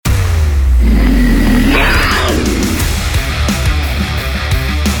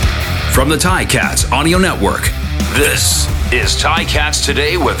from the Ticats Audio Network. This is Ticats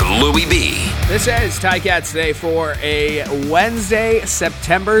Today with Louie B. This is Ticats Today for a Wednesday,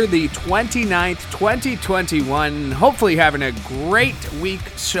 September the 29th, 2021. Hopefully you're having a great week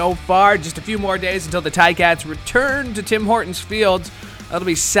so far. Just a few more days until the Ticats return to Tim Hortons Field. That'll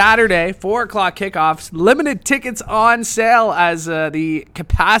be Saturday, 4 o'clock kickoffs. Limited tickets on sale as the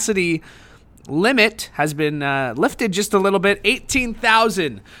capacity limit has been lifted just a little bit.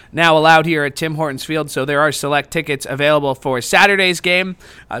 18,000 now allowed here at Tim Hortons Field, so there are select tickets available for Saturday's game.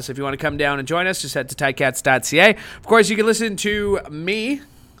 So if you want to come down and join us, just head to ticats.ca. Of course, you can listen to me,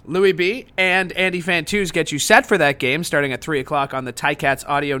 Louie B, and Andy Fantuz get you set for that game starting at 3 o'clock on the Ticats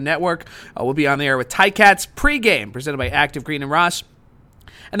Audio Network. We'll be on the air with Ticats pregame, presented by Active Green and Ross.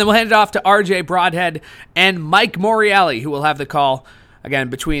 And then we'll hand it off to RJ Broadhead and Mike Morreale, who will have the call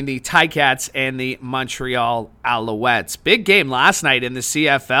again between the Ticats and the Montreal Alouettes. Big game last night in the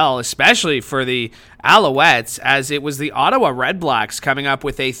CFL, especially for the Alouettes, as it was the Ottawa Redblacks coming up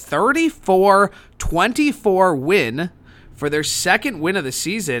with a 34-24 win for their second win of the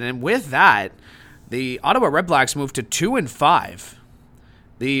season. And with that, the Ottawa Redblacks moved to 2-5.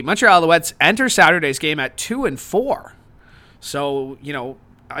 The Montreal Alouettes enter Saturday's game at 2-4. So, you know,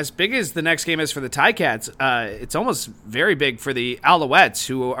 as big as the next game is for the Ticats, it's almost very big for the Alouettes,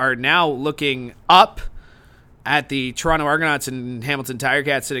 who are now looking up at the Toronto Argonauts and Hamilton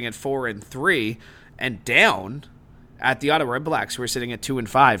Tiger-Cats sitting at 4-3, and down at the Ottawa Redblacks, who are sitting at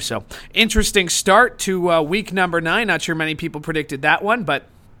 2-5. So interesting start to week number 9. Not sure many people predicted that one, but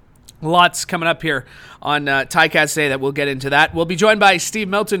lots coming up here on Ticats Day that we'll get into that. We'll be joined by Steve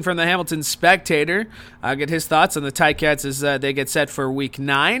Milton from the Hamilton Spectator. Get his thoughts on the Ticats as they get set for Week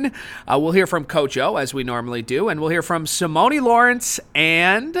 9. We'll hear from Coach O, as we normally do, and we'll hear from Simone Lawrence,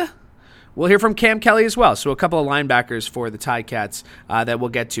 and we'll hear from Cam Kelly as well. So a couple of linebackers for the Ticats that we'll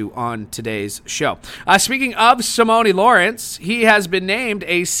get to on today's show. Speaking of Simone Lawrence, he has been named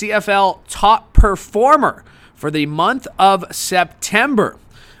a CFL top performer for the month of September.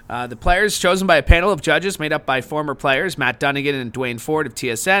 The players chosen by a panel of judges made up by former players Matt Dunnigan and Dwayne Ford of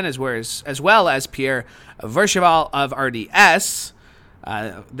TSN, as well as Pierre Vercheval of RDS.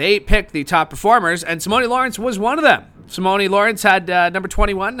 They picked the top performers, and Simone Lawrence was one of them. Simone Lawrence had number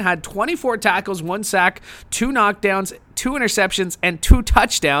 21, had 24 tackles, 1 sack, 2 knockdowns, 2 interceptions, and 2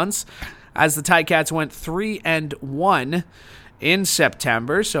 touchdowns as the Ticats went 3-1 in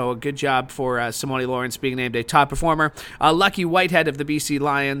September. So a good job for Simone Lawrence being named a top performer. Lucky Whitehead of the BC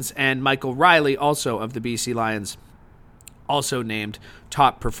Lions and Michael Riley, also of the BC Lions, also named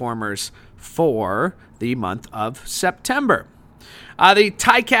top performers for the month of September. The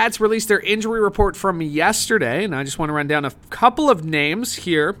Ticats released their injury report from yesterday, and I just want to run down a couple of names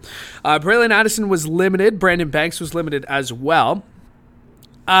here. Braylon Addison was limited. Brandon Banks was limited as well.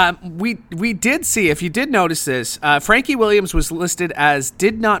 We did see, if you did notice this, Frankie Williams was listed as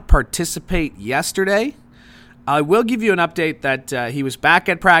did not participate yesterday. I will give you an update that he was back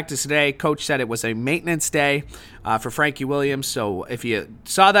at practice today. Coach said it was a maintenance day for Frankie Williams. So if you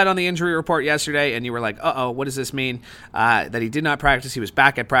saw that on the injury report yesterday and you were like, uh-oh, what does this mean? That he did not practice. He was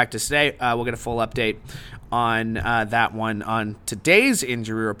back at practice today. We'll get a full update on that one on today's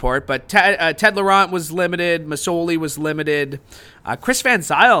injury report. But Ted Laurent was limited. Masoli was limited. Chris Van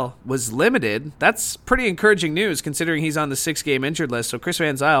Zyl was limited. That's pretty encouraging news considering he's on the 6-game injured list. So Chris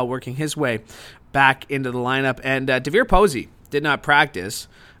Van Zyl working his way back into the lineup. And Devere Posey did not practice.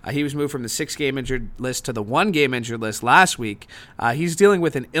 He was moved from the 6-game injured list to the 1-game injured list last week. He's dealing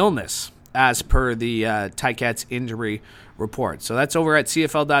with an illness as per the Ticats injury report. So that's over at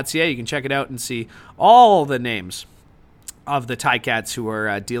CFL.ca. You can check it out and see all the names of the Ticats who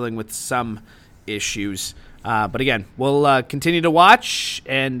are dealing with some issues. But again, we'll continue to watch,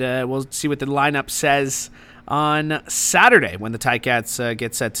 and we'll see what the lineup says on Saturday when the Ticats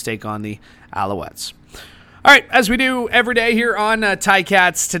get set to take on the Alouettes. All right, as we do every day here on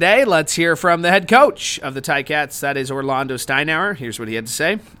Ticats Today, let's hear from the head coach of the Ticats. That is Orlando Steinauer. Here's what he had to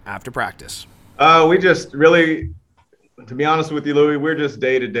say after practice. We just really, to be honest with you, Louie, we're just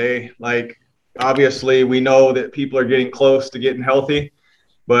day to day. Like, obviously, we know that people are getting close to getting healthy,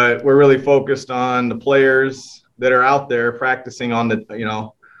 but we're really focused on the players that are out there practicing on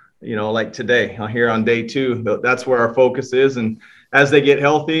the, like today, here on day 2. That's where our focus is. And as they get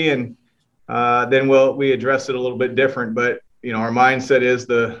healthy, and then we address it a little bit different. But, our mindset is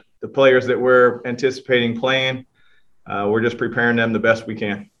the players that we're anticipating playing, we're just preparing them the best we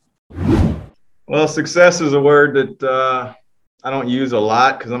can. Well, success is a word that I don't use a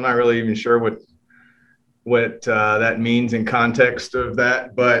lot because I'm not really even sure what that means in context of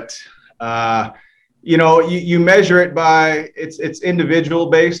that. But you measure it by it's individual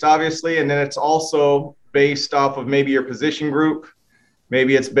based, obviously, and then it's also based off of maybe your position group.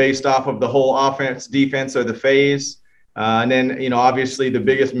 Maybe it's based off of the whole offense, defense, or the phase. And then, obviously the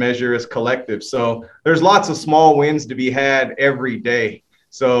biggest measure is collective. So there's lots of small wins to be had every day.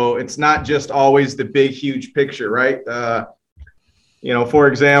 So it's not just always the big, huge picture, right? For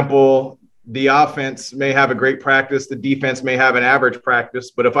example, the offense may have a great practice. The defense may have an average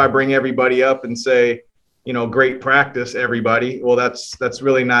practice. But if I bring everybody up and say, great practice, everybody, well, that's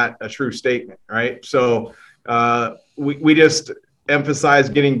really not a true statement, right? So we just emphasize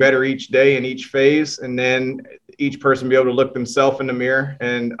getting better each day in each phase, and then each person be able to look themselves in the mirror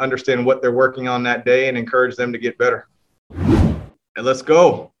and understand what they're working on that day and encourage them to get better. And let's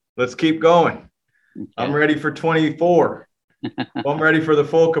go. Let's keep going. Okay. I'm ready for 24. I'm ready for the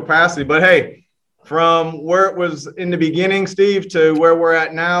full capacity. But hey, from where it was in the beginning, Steve, to where we're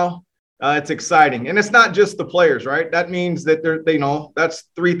at now, it's exciting. And it's not just the players, right? That means that that's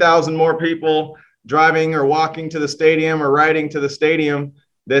 3,000 more people driving or walking to the stadium or riding to the stadium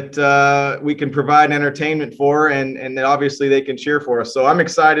that we can provide entertainment for, and then obviously they can cheer for us. So I'm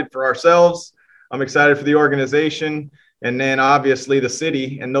excited for ourselves. I'm excited for the organization, and then obviously the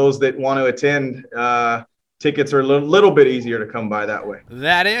city and those that want to attend. Tickets are a little bit easier to come by that way.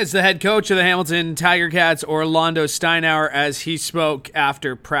 That is the head coach of the Hamilton Tiger Cats, Orlando Steinauer, as he spoke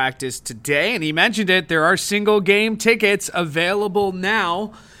after practice today. And he mentioned it, there are single game tickets available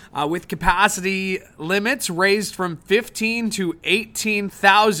now. With capacity limits raised from 15 to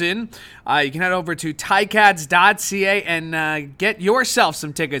 18,000. You can head over to ticats.ca and get yourself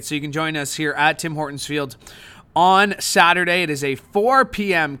some tickets so you can join us here at Tim Hortons Field on Saturday. It is a 4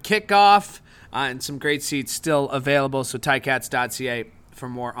 p.m. kickoff and some great seats still available, so ticats.ca for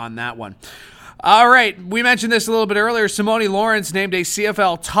more on that one. All right, we mentioned this a little bit earlier. Simoni Lawrence named a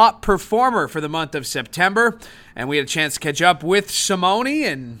CFL top performer for the month of September, and we had a chance to catch up with Simoni,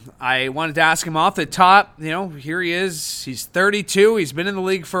 and I wanted to ask him off the top, here he is, he's 32, he's been in the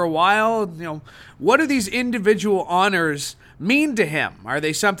league for a while, what do these individual honors mean to him? Are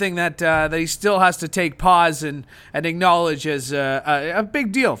they something that he still has to take pause and acknowledge as a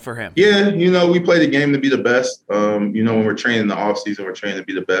big deal for him? Yeah, we play the game to be the best. When we're training in the offseason, we're training to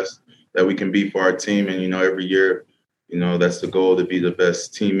be the best that we can be for our team. And, every year, that's the goal, to be the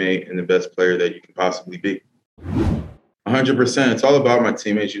best teammate and the best player that you can possibly be. 100%. It's all about my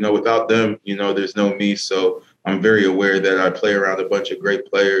teammates. Without them, there's no me. So I'm very aware that I play around a bunch of great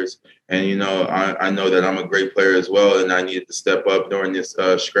players. And, I know that I'm a great player as well. And I needed to step up during this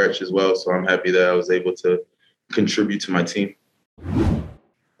stretch as well. So I'm happy that I was able to contribute to my team.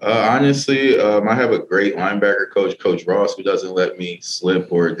 Honestly, I have a great linebacker coach, Coach Ross, who doesn't let me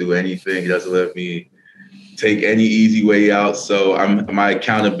slip or do anything. He doesn't let me take any easy way out. So my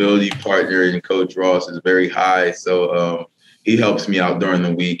accountability partner in Coach Ross is very high. So he helps me out during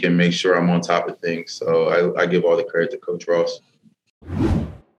the week and make sure I'm on top of things. So I give all the credit to Coach Ross.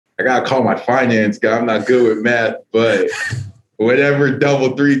 I got to call my finance guy. I'm not good with math, but whatever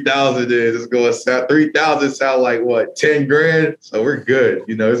double 3,000 is, it's going to sound 3,000 sound like what, 10 grand? So we're good.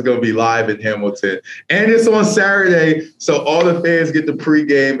 It's going to be live in Hamilton. And it's on Saturday. So all the fans get the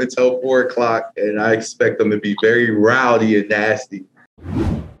pregame until 4:00. And I expect them to be very rowdy and nasty.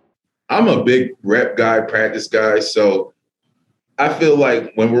 I'm a big rep guy, practice guy. So I feel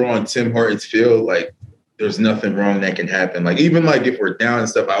like when we're on Tim Hortons Field, there's nothing wrong that can happen. Even if we're down and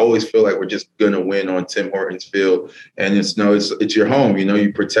stuff, I always feel like we're just going to win on Tim Hortons Field. And it's your home.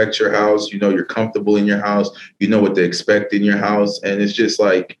 You protect your house. You're comfortable in your house. You know what to expect in your house. And it's just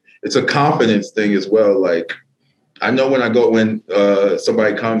it's a confidence thing as well. I know when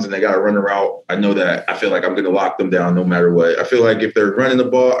somebody comes and they got to run a route, I know that I feel like I'm going to lock them down no matter what. I feel like if they're running the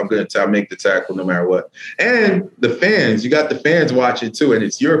ball, I'm going to make the tackle no matter what. And the fans, you got the fans watching too. And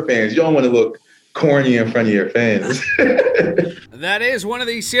it's your fans. You don't want to look corny in front of your fans. That is one of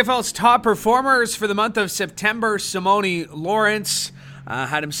the CFL's top performers for the month of September, Simoni Lawrence.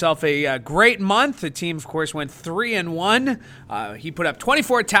 Had himself a great month. The team, of course, went 3-1. He put up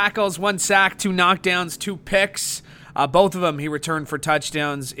 24 tackles, 1 sack, 2 knockdowns, 2 picks. Both of them he returned for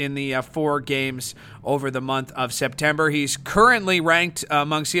touchdowns in the 4 games over the month of September. He's currently ranked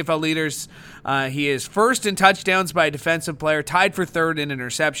among CFL leaders. He is first in touchdowns by a defensive player, tied for third in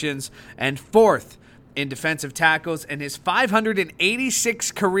interceptions, and fourth in defensive tackles. And his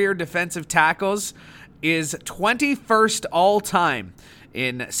 586 career defensive tackles is 21st all-time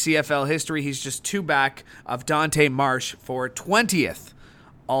in CFL history. He's just 2 back of Dante Marsh for 20th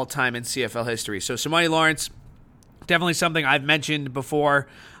all-time in CFL history. So Simoni Lawrence, Definitely something I've mentioned before.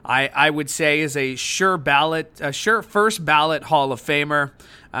 I would say is a sure first ballot Hall of Famer.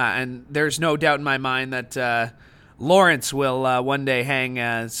 And there's no doubt in my mind that Lawrence will one day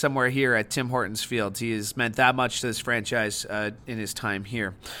hang somewhere here at Tim Hortons Field. He has meant that much to this franchise in his time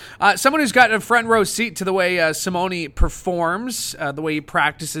here. Someone who's got a front row seat to the way Simone performs, the way he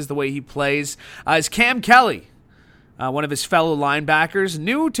practices, the way he plays, is Cam Kelly. One of his fellow linebackers,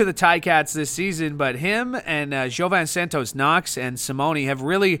 new to the Ticats this season, but him and Jovan Santos Knox and Simone have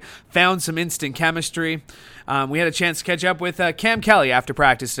really found some instant chemistry. We had a chance to catch up with Cam Kelly after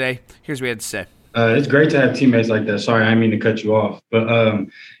practice today. Here's what he had to say. It's great to have teammates like that. Sorry, I didn't mean to cut you off. But,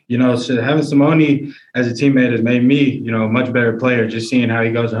 so having Simone as a teammate has made me, a much better player. Just seeing how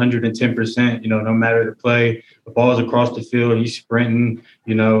he goes 110%, no matter the play, the ball's across the field, he's sprinting,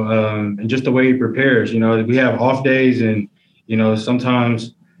 and just the way he prepares. We have off days and,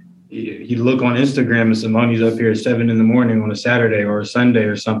 sometimes you look on Instagram and Simone's up here at 7 a.m. on a Saturday or a Sunday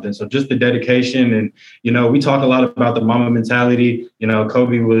or something. So just the dedication and, we talk a lot about the mama mentality.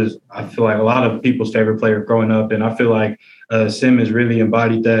 Kobe was, I feel like, a lot of people's favorite player growing up. And I feel like Sim has really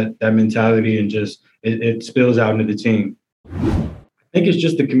embodied that mentality and just it spills out into the team. I think it's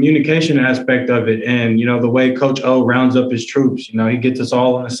just the communication aspect of it. And, the way Coach O rounds up his troops, he gets us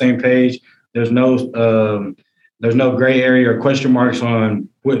all on the same page. There's no gray area or question marks on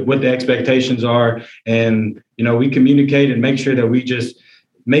what the expectations are. And, we communicate and make sure that we just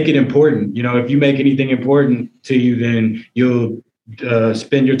make it important. If you make anything important to you, then you'll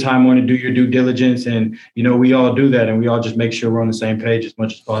spend your time on it, do your due diligence. And, we all do that. And we all just make sure we're on the same page as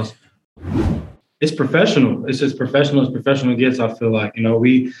much as possible. It's professional. It's as professional gets, I feel like.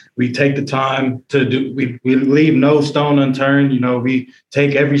 We take the time to do, we leave no stone unturned. We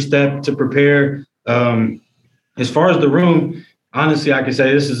take every step to prepare. As far as the room, honestly, I can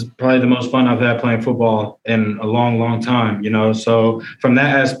say this is probably the most fun I've had playing football in a long, long time, So from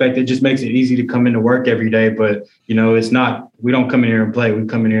that aspect, it just makes it easy to come into work every day. But, it's not – we don't come in here and play. We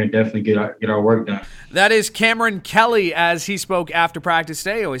come in here and definitely get our work done. That is Cameron Kelly as he spoke after practice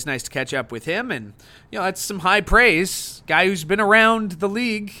today. Always nice to catch up with him. And, that's some high praise. Guy who's been around the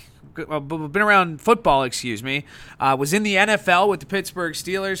league – been around football, was in the NFL with the Pittsburgh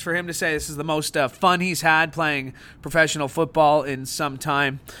Steelers. For him to say this is the most fun he's had playing professional football in some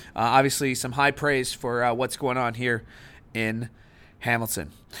time. Obviously, some high praise for what's going on here in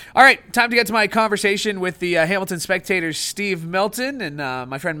Hamilton. All right, time to get to my conversation with the Hamilton Spectator's Steve Milton. And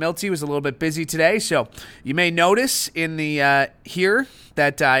my friend Milty was a little bit busy today, so you may notice in the here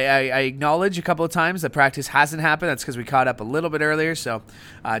that I acknowledge a couple of times that practice hasn't happened. That's because we caught up a little bit earlier. So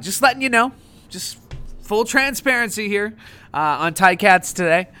just letting you know, just full transparency here on Ticats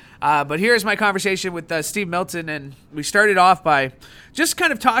today. But here's my conversation with Steve Milton, and we started off by just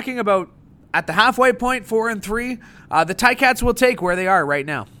kind of talking about at the halfway point, 4-3, the Ticats will take where they are right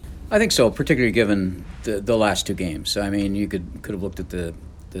now. I think so, particularly given the last two games. I mean, you could have looked at the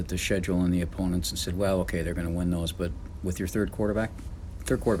schedule and the opponents and said, well, okay, they're going to win those, but with your third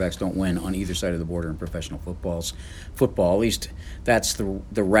quarterbacks don't win on either side of the border in professional football. At least that's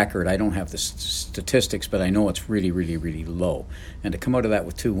the record. I don't have the statistics, but I know it's really, really, really low. And to come out of that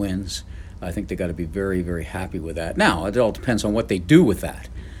with 2 wins, I think they got to be very, very happy with that. Now, it all depends on what they do with that.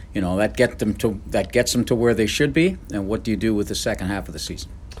 That gets them to where they should be. And what do you do with the second half of the season?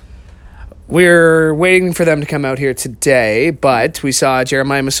 We're waiting for them to come out here today, but we saw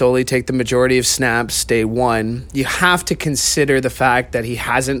Jeremiah Masoli take the majority of snaps day one. You have to consider the fact that he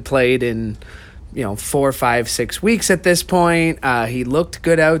hasn't played in 4, 5, 6 weeks at this point. He looked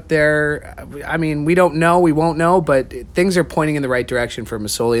good out there. I mean, we don't know. We won't know, but things are pointing in the right direction for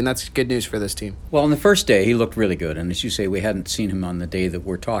Masoli, and that's good news for this team. Well, on the first day, he looked really good, and as you say, we hadn't seen him on the day that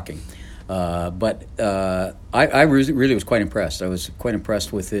we're talking. But I really was quite impressed. I was quite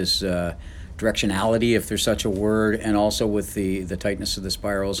impressed with his directionality, if there's such a word, and also with the tightness of the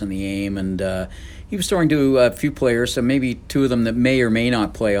spirals and the aim. And he was throwing to a few players, so maybe 2 of them that may or may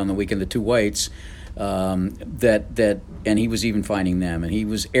not play on the weekend, the 2 whites, and he was even finding them, and he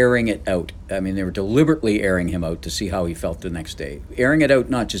was airing it out. I mean, they were deliberately airing him out to see how he felt the next day. Airing it out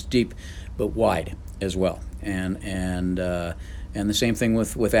not just deep, but wide as well. And the same thing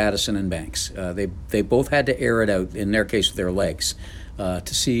with Addison and Banks. They both had to air it out, in their case with their legs,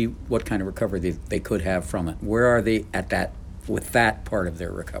 to see what kind of recovery they could have from it. Where are they with that part of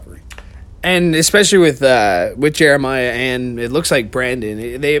their recovery? And especially with Jeremiah and it looks like Brandon,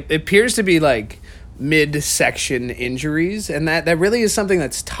 it appears to be like midsection injuries, and that really is something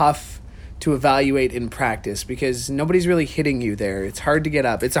that's tough to evaluate in practice because nobody's really hitting you there. It's hard to get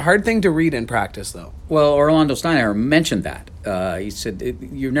up. It's a hard thing to read in practice, though. Well, Orlando Steinauer mentioned that. He said,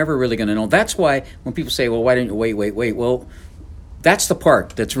 you're never really going to know. That's why when people say, well, why didn't you wait? Well, that's the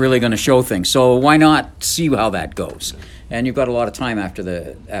part that's really going to show things. So why not see how that goes? And you've got a lot of time after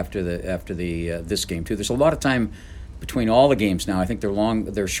this game, too. There's a lot of time between all the games now. I think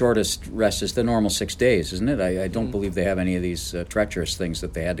their shortest rest is the normal 6 days, isn't it? I don't believe they have any of these treacherous things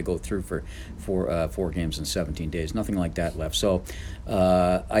that they had to go through for 4 games in 17 days. Nothing like that left. So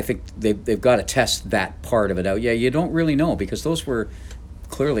I think they've got to test that part of it out. Yeah, you don't really know because those were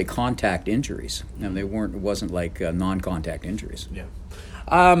clearly contact injuries, and it wasn't like non-contact injuries. Yeah.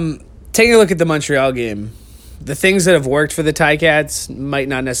 Taking a look at the Montreal game, the things that have worked for the Ticats might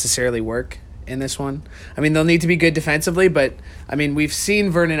not necessarily work in this one. I mean, they'll need to be good defensively, but I mean, we've seen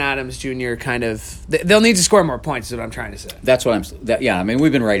Vernon Adams Jr. they'll need to score more points is what I'm trying to say. That's what I mean,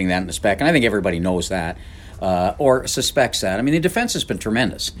 we've been writing that in the spec, and I think everybody knows that. Or suspects that. I mean, the defense has been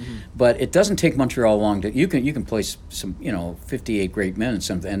tremendous, but it doesn't take Montreal long to. You can play some 58 great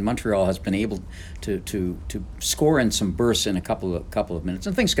minutes, and Montreal has been able to score in some bursts in a couple of minutes,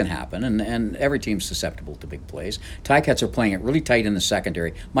 and things can happen, and every team's susceptible to big plays. Ticats are playing it really tight in the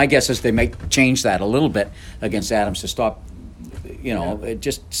secondary. My guess is they might change that a little bit against Adams to stop.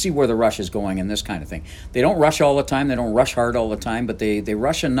 Just see where the rush is going and this kind of thing. They don't rush all the time. They don't rush hard all the time, but they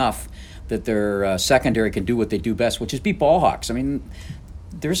rush enough that their secondary can do what they do best, which is beat ball hawks. I mean,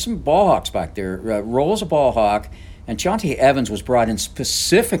 there's some ball hawks back there. Roll's a ball hawk, and Chauncey Evans was brought in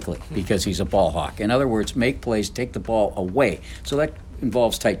specifically because he's a ball hawk. In other words, make plays, take the ball away. So that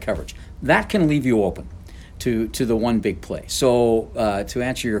involves tight coverage. That can leave you open to the one big play. So to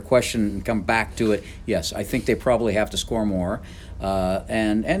answer your question and come back to it, yes, I think they probably have to score more.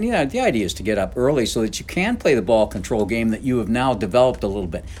 And the idea is to get up early so that you can play the ball control game that you have now developed a little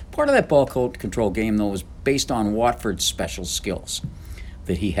bit. Part of that ball control game, though, is based on Watford's special skills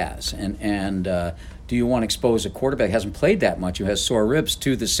that he has. And do you want to expose a quarterback who hasn't played that much, who has sore ribs,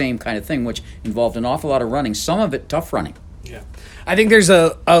 to the same kind of thing, which involved an awful lot of running, some of it tough running. Yeah. I think there's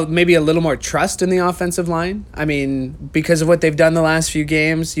maybe a little more trust in the offensive line. I mean, because of what they've done the last few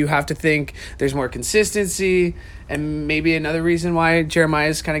games, you have to think there's more consistency, and maybe another reason why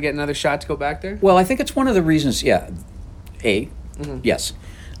Jeremiah's kind of getting another shot to go back there. Well, I think it's one of the reasons. Yeah, yes.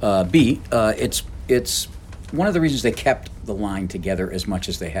 B, it's one of the reasons they kept the line together as much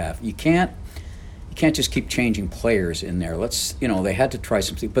as they have. You can't just keep changing players in there. They had to try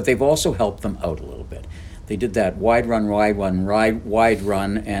something, but they've also helped them out a little bit. They did that wide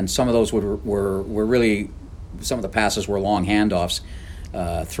run, and some of those were really, some of the passes were long handoffs,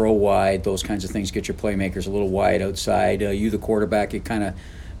 throw wide, those kinds of things. Get your playmakers a little wide outside. You, the quarterback, you kind of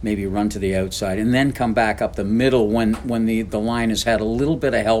maybe run to the outside and then come back up the middle when the line has had a little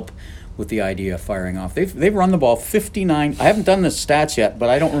bit of help with the idea of firing off. They've run the ball 59. I haven't done the stats yet, but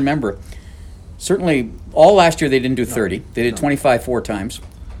I don't remember. Certainly, all last year they didn't do 30. They did 25 4 times.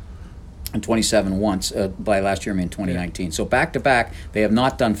 And 27 once. By last year, I mean 2019. Yeah. So back-to-back, they have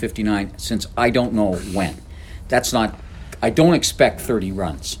not done 59 since I don't know when. I don't expect 30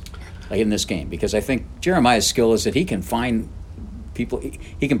 runs in this game because I think Jeremiah's skill is that he can find people.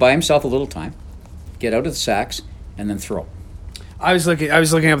 He can buy himself a little time, get out of the sacks, and then throw. I was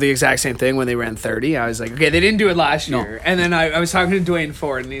looking up the exact same thing when they ran 30. I was like, okay, they didn't do it last year. And then I was talking to Dwayne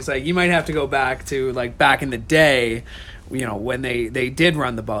Ford, and he's like, you might have to go back to like back in the day, when they did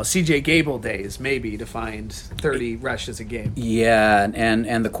run the ball, CJ Gable days, maybe, to find 30 rushes a game. Yeah,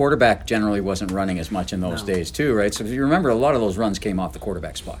 and the quarterback generally wasn't running as much in those days too, right? So if you remember, a lot of those runs came off the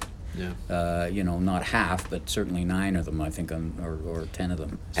quarterback spot. Yeah. Not half, but certainly 9 of them, I think, or 10 of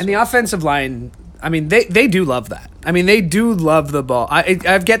them. And the offensive line, I mean, they do love that. I mean, they do love the ball. I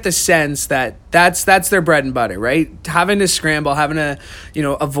get the sense that that's their bread and butter, right? Having to scramble, having to,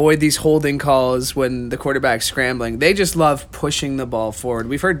 avoid these holding calls when the quarterback's scrambling. They just love pushing the ball forward.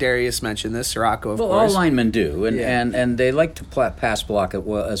 We've heard Darius mention this, Sirocco, of course. All linemen do, and they like to pass block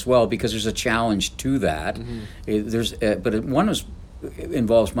as well because there's a challenge to that. Mm-hmm. But one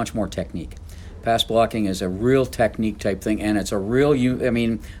involves much more technique. Pass blocking is a real technique type thing, and it's a real.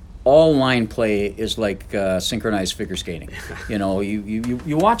 All line play is like synchronized figure skating.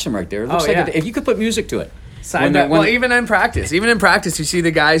 You watch them right there. It looks if you could put music to it. Even in practice, you see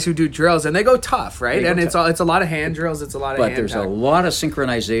the guys who do drills, and they go tough, right? It's a lot of hand drills. It's a lot of. But there's a lot of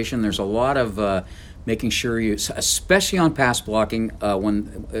synchronization. There's a lot of making sure especially on pass blocking.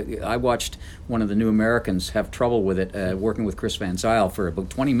 When I watched one of the new Americans have trouble with it, working with Chris Van Zyl for about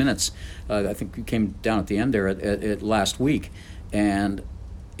 20 minutes. I think he came down at the end there at last week, and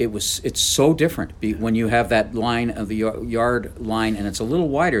it's so different when you have that line of the yard line, and it's a little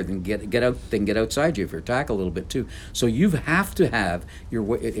wider than get outside you if you're tackle a little bit too. So you have to have your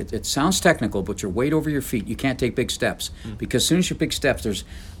weight. It sounds technical, but your weight over your feet. You can't take big steps because as soon as you big steps, there's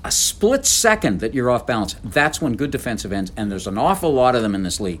a split second that you're off balance. That's when good defensive ends, and there's an awful lot of them in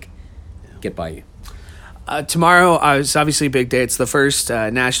this league, get by you. Tomorrow is obviously a big day. It's the first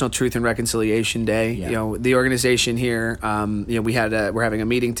National Truth and Reconciliation Day. Yeah. You know, the organization here, we're having a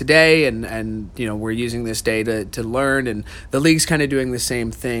meeting today, and we're using this day to learn, and the league's kind of doing the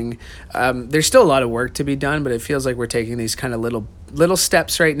same thing. There's still a lot of work to be done, but it feels like we're taking these kind of little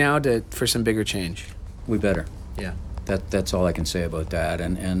steps right now for some bigger change. We better. Yeah. That's all I can say about that.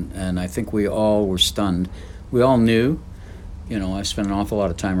 And I think we all were stunned. We all knew. I spent an awful lot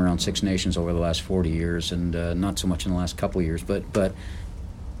of time around Six Nations over the last 40 years, and not so much in the last couple of years. But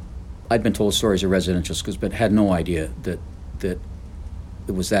I'd been told stories of residential schools, but had no idea that it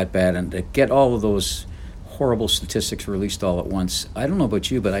was that bad. And to get all of those horrible statistics released all at once, I don't know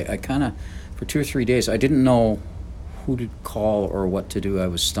about you, but I kind of, for 2 or 3 days, I didn't know who to call or what to do. I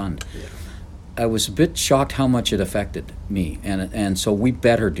was stunned. Yeah. I was a bit shocked how much it affected me, and so we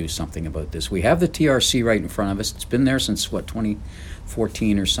better do something about this. We have the TRC right in front of us. It's been there since,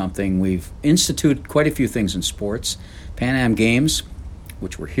 2014 or something. We've instituted quite a few things in sports. Pan Am Games,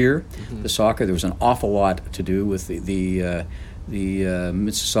 which were here, the soccer, there was an awful lot to do with the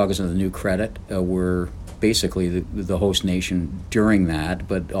Mississaugas and the New Credit were basically the host nation during that,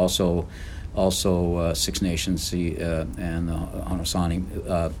 but also Six Nations and the Haudenosaunee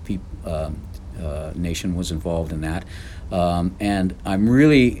nation was involved in that. And I'm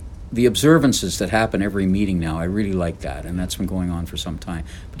really, the observances that happen every meeting now, I really like that, and that's been going on for some time.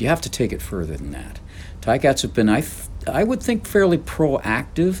 But you have to take it further than that. Ticats have been, I would think, fairly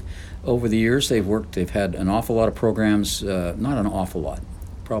proactive over the years. They've had an awful lot of programs, not an awful lot,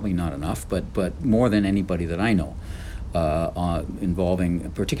 probably not enough, but more than anybody that I know,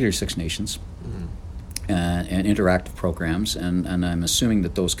 involving particularly Six Nations. And interactive programs, and I'm assuming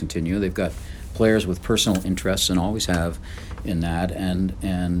that those continue. They've got players with personal interests and always have in that,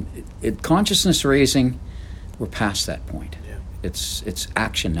 and consciousness raising, we're past that point. Yeah. It's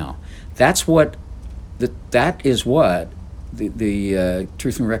action now. That is what the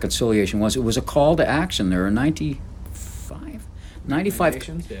Truth and Reconciliation was. It was a call to action. There are 95.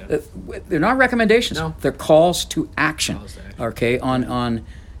 Yeah. They're not recommendations. No. They're calls to action. Okay, on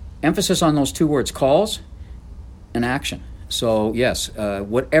emphasis on those two words, calls and action. So yes,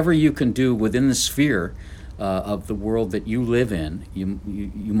 whatever you can do within the sphere of the world that you live in,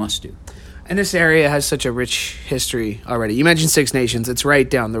 you must do. And this area has such a rich history already. You mentioned Six Nations; it's right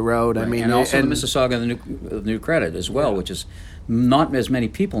down the road. Right. I mean, and also the Mississauga and the New Credit as well, which is not as many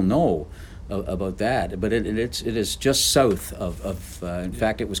people know about that. But it is just south of. In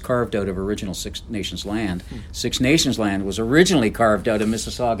fact, it was carved out of original Six Nations land. Six Nations land was originally carved out of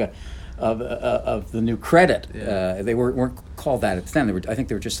Mississauga. Of the New Credit. Yeah. They weren't called that at the time. I think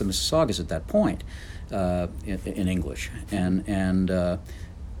they were just the Mississaugas at that point in English. And so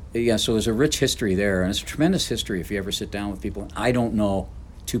there's a rich history there, and it's a tremendous history if you ever sit down with people. I don't know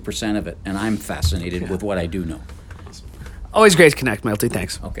 2% of it, and I'm fascinated with what I do know. Always great to connect, Milty.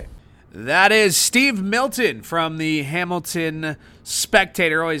 Thanks. Okay. That is Steve Milton from the Hamilton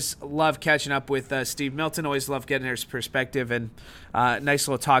Spectator. Always love catching up with Steve Milton. Always love getting his perspective, and nice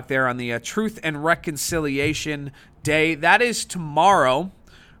little talk there on the Truth and Reconciliation Day. That is tomorrow,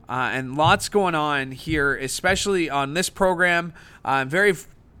 and lots going on here, especially on this program. I'm very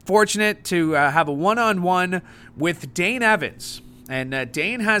fortunate to have a one-on-one with Dane Evans, and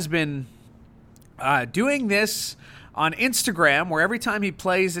Dane has been doing this on Instagram, where every time he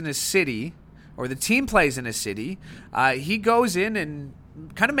plays in a city, or the team plays in a city, he goes in and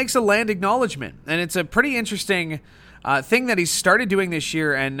kind of makes a land acknowledgement. And it's a pretty interesting thing that he's started doing this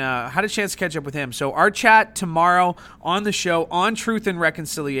year, and had a chance to catch up with him. So our chat tomorrow on the show on Truth and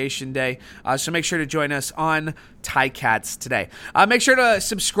Reconciliation Day. So make sure to join us on Ticats today. Make sure to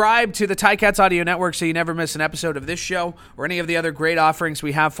subscribe to the Ticats Audio Network so you never miss an episode of this show or any of the other great offerings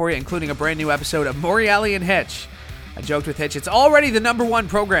we have for you, including a brand new episode of Morielli and Hitch. I joked with Hitch. It's already the #1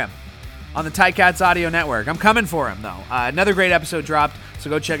 program on the Ticats Audio Network. I'm coming for him, though. Another great episode dropped, so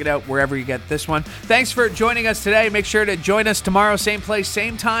go check it out wherever you get this one. Thanks for joining us today. Make sure to join us tomorrow, same place,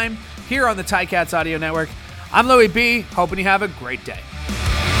 same time, here on the Ticats Audio Network. I'm Louie B. Hoping you have a great day.